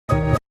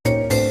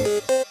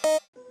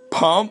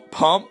Pump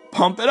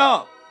it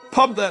up.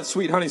 Pump that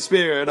sweet honey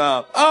spirit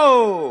up.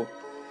 Oh!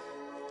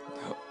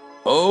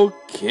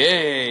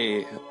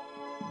 Okay.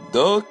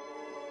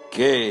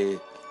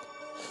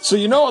 So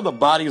you know how the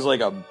body's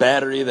like a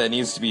battery that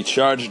needs to be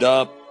charged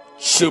up?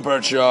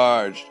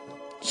 Supercharged.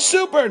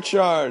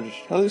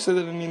 How do you say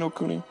that in Ni no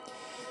Kuni?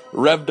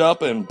 Revved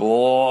up and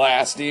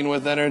blasting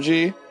with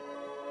energy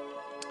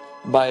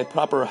by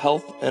proper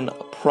health and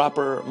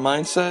proper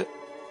mindset.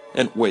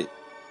 And wait,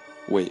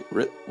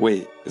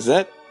 is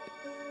that...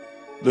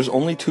 There's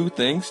only two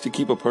things to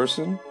keep a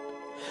person's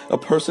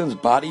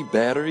body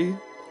battery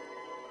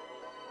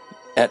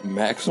at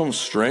maximum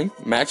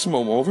strength,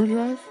 maximum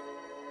overdrive?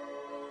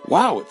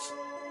 Wow,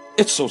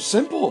 it's so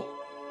simple.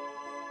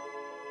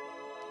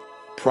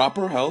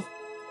 Proper health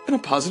and a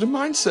positive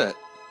mindset.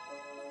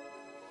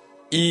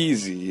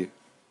 Easy.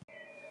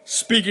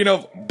 Speaking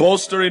of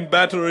bolstering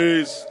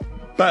batteries.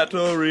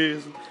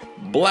 Blackouts,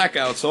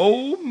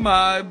 oh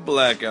my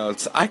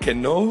blackouts. I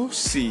can no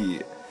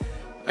see.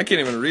 I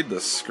can't even read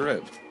the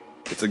script.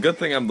 It's a good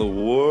thing I'm the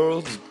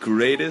world's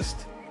greatest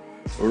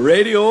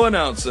radio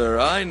announcer.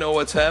 I know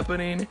what's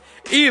happening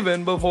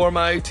even before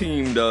my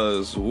team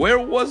does. Where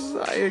was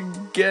I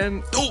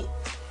again? Oh!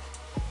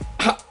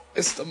 I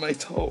stubbed my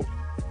toe.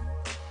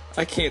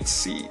 I can't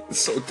see. It's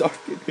so dark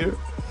in here.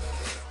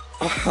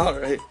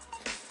 Alright.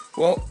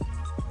 Well,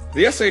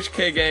 the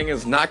SHK gang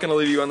is not going to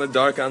leave you in the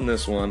dark on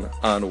this one,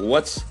 on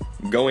what's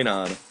going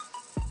on.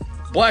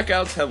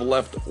 Blackouts have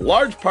left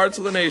large parts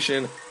of the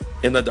nation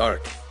in the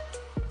dark.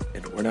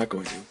 And we're not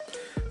going to.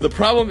 The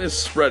problem is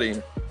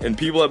spreading, and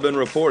people have been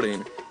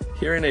reporting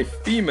hearing a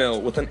female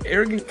with an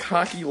arrogant,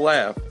 cocky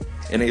laugh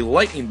and a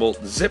lightning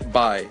bolt zip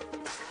by,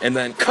 and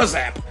then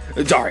kazap,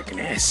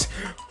 darkness.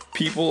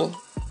 People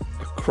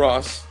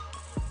across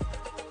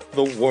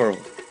the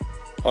world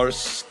are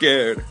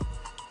scared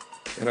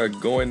and are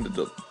going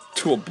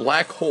to a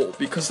black hole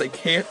because they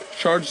can't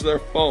charge their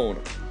phone.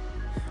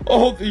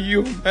 Oh, the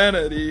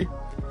humanity.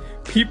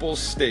 People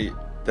state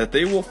that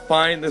they will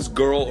find this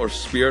girl or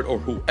spirit or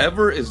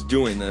whoever is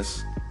doing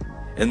this,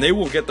 and they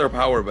will get their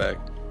power back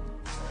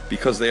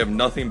because they have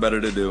nothing better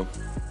to do.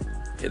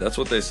 Hey, that's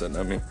what they said.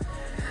 I mean,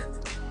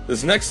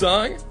 this next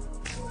song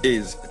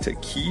is to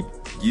keep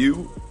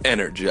you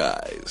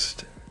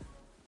energized.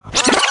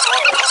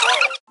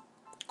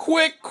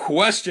 Quick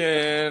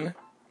question.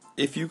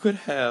 If you could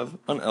have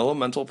an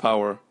elemental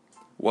power,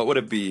 what would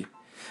it be?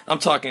 I'm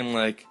talking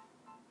like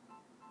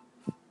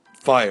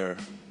fire,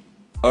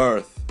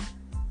 earth,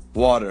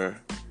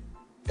 water,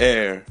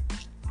 air.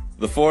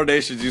 The four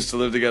nations used to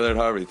live together in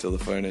harmony till the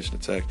Fire Nation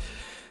attacked.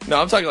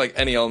 No, I'm talking like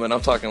any element.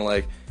 I'm talking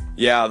like,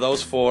 yeah,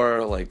 those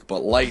four, like,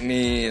 but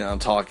lightning. I'm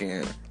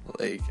talking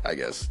like, I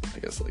guess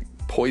like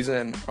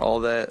poison,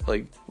 all that,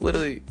 like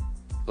literally,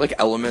 like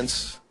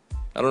elements.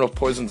 I don't know if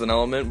poison's an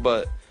element,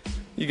 but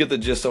you get the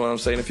gist of what I'm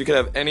saying. If you could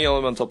have any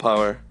elemental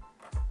power,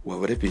 what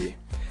would it be?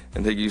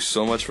 And thank you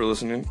so much for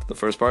listening to the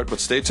first part, but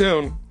stay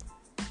tuned.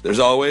 There's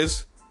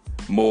always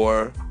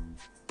more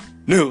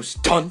news.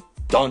 Dun,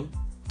 dun,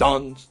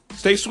 dun.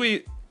 Stay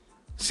sweet.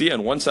 See you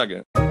in 1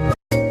 second.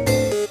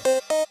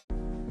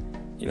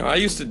 You know, I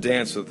used to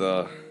dance with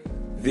the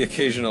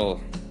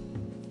occasional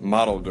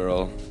model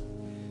girl.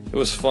 It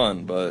was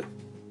fun, but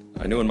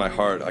I knew in my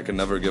heart I could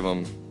never give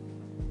them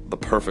the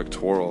perfect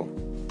twirl.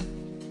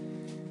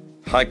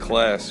 High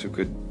class who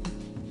could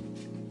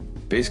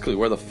basically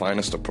wear the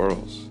finest of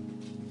pearls.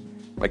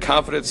 My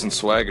confidence and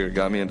swagger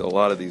got me into a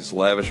lot of these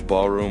lavish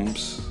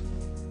ballrooms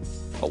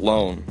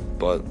alone,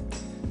 but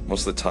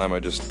most of the time I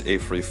just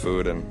ate free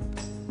food and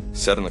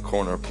sat in the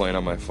corner playing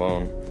on my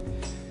phone.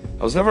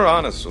 I was never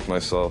honest with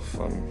myself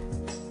on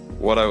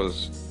what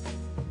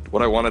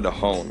I wanted to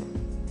hone.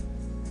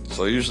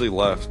 So I usually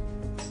left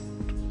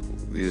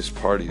these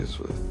parties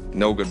with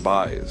no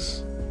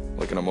goodbyes,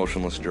 like an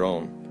emotionless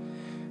drone.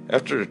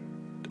 After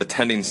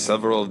attending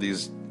several of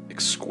these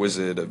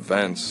exquisite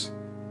events,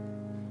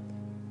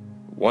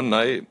 one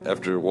night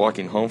after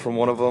walking home from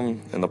one of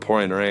them in the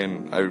pouring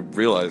rain, I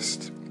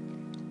realized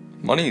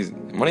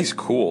money's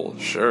cool,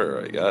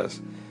 sure, I guess.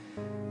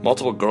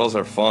 Multiple girls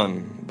are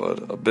fun,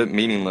 but a bit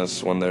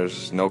meaningless when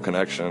there's no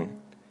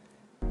connection.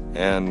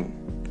 And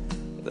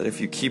that if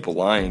you keep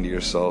lying to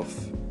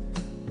yourself,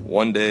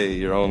 one day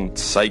your own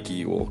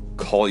psyche will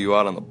call you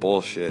out on the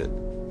bullshit,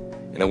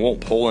 and it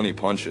won't pull any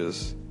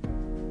punches.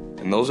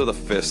 And those are the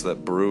fists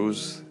that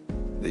bruise.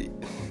 They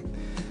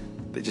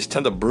just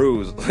tend to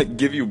bruise, like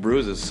give you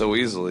bruises so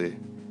easily.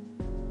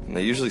 And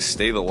they usually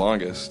stay the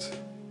longest.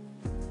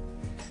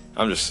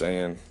 I'm just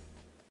saying.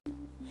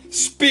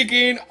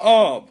 Speaking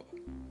of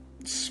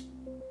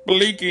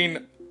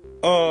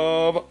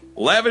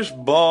lavish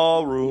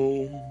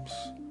ballrooms.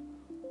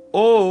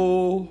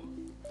 Oh,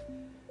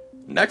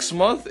 next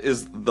month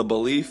is the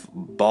Belief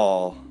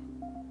Ball.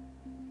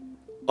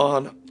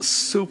 On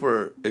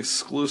super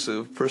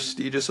exclusive,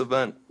 prestigious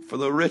event for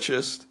the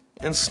richest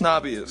and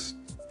snobbiest.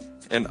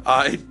 And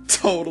I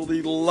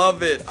totally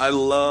love it. I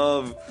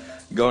love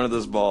going to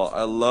this ball.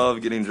 I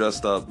love getting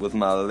dressed up with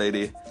my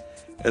lady.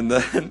 And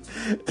then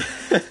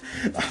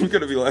I'm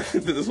gonna be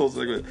laughing through this whole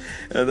segment.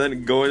 And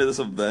then going to this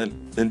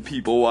event and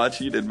people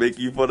watching and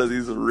making fun of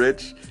these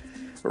rich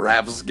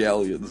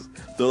rapscallions.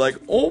 They're like,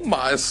 oh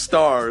my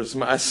stars,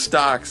 my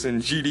stocks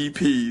and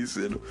GDPs,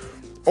 and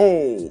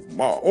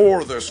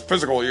this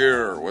fiscal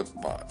year with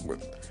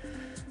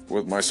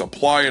my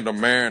supply and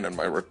demand and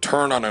my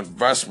return on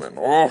investment.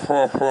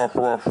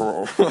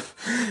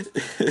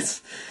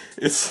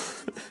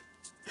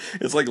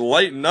 It's like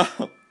lighten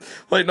up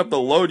the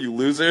load, you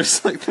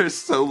losers. Like, they're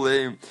so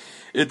lame.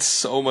 It's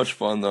so much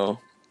fun though,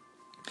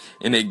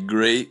 and a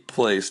great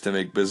place to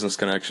make business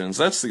connections.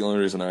 That's the only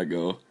reason I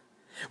go.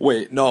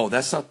 Wait, no,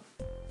 that's not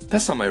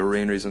my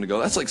main reason to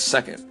go. That's like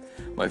second.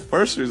 My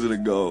first reason to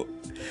go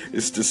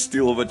is to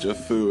steal a bunch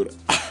of food.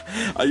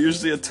 I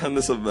usually attend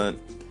this event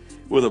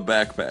with a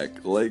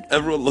backpack. Like,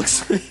 everyone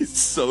looks at me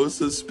so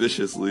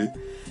suspiciously.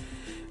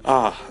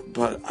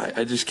 But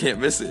I just can't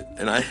miss it.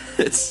 And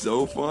it's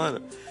so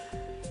fun.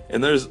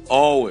 And there's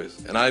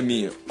always, and I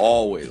mean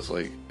always,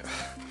 like,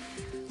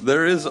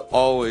 there is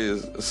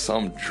always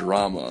some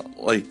drama.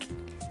 Like,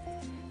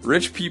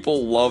 rich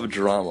people love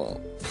drama.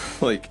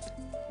 Like,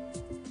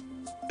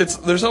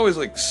 there's always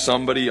like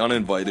somebody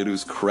uninvited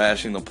who's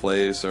crashing the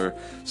place, or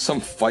some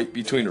fight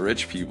between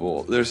rich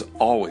people. It's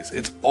always,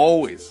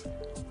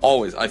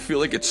 I feel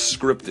like it's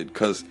scripted,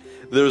 because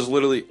there's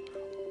literally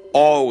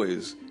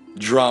always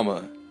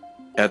drama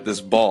at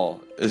this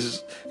ball.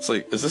 It's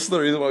like, is this the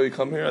reason why we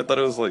come here? I thought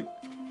it was like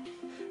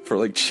for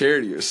like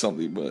charity or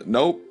something, but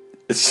nope.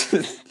 It's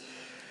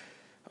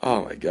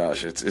oh my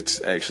gosh,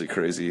 it's actually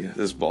crazy.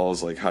 This ball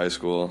is like high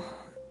school.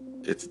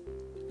 It's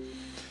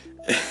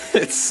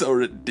so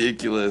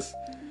ridiculous.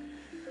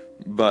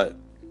 But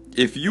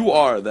if you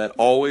are that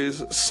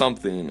always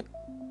something,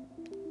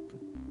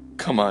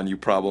 come on, you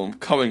problem.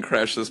 Come and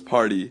crash this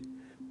party.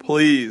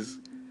 Please.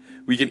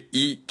 We can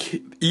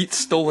eat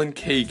stolen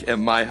cake at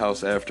my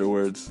house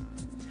afterwards.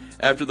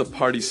 After the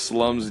party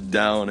slums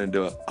down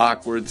into an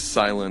awkward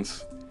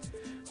silence.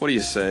 What do you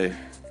say?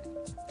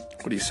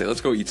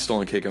 Let's go eat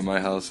stolen cake at my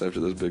house after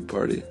this big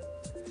party.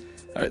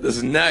 Alright,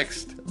 this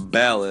next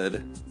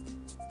ballad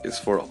is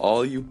for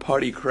all you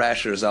party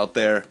crashers out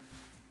there.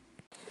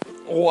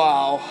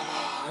 Wow,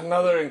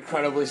 another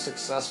incredibly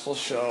successful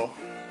show.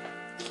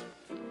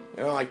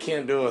 You know, I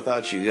can't do it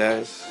without you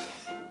guys.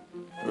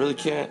 I really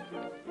can't.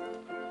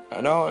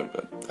 I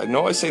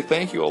know I say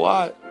thank you a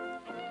lot.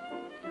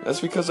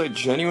 That's because I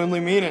genuinely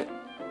mean it.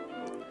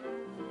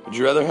 Would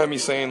you rather have me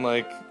saying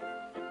like,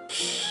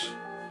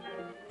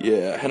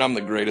 yeah, and I'm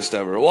the greatest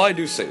ever? Well, I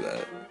do say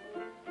that.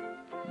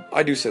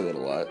 I do say that a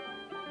lot.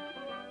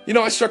 You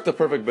know, I struck the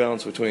perfect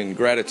balance between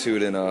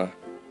gratitude and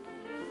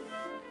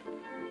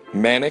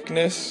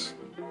manicness.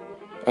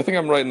 I think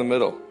I'm right in the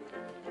middle.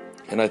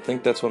 And I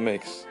think that's what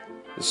makes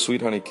the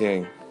Sweet Honey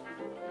King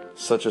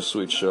such a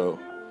sweet show.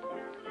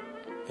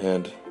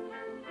 And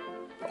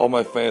all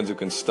my fans who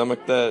can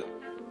stomach that,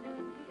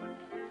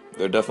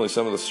 they're definitely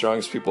some of the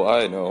strongest people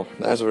I know.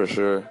 That's for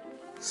sure.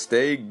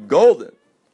 Stay golden.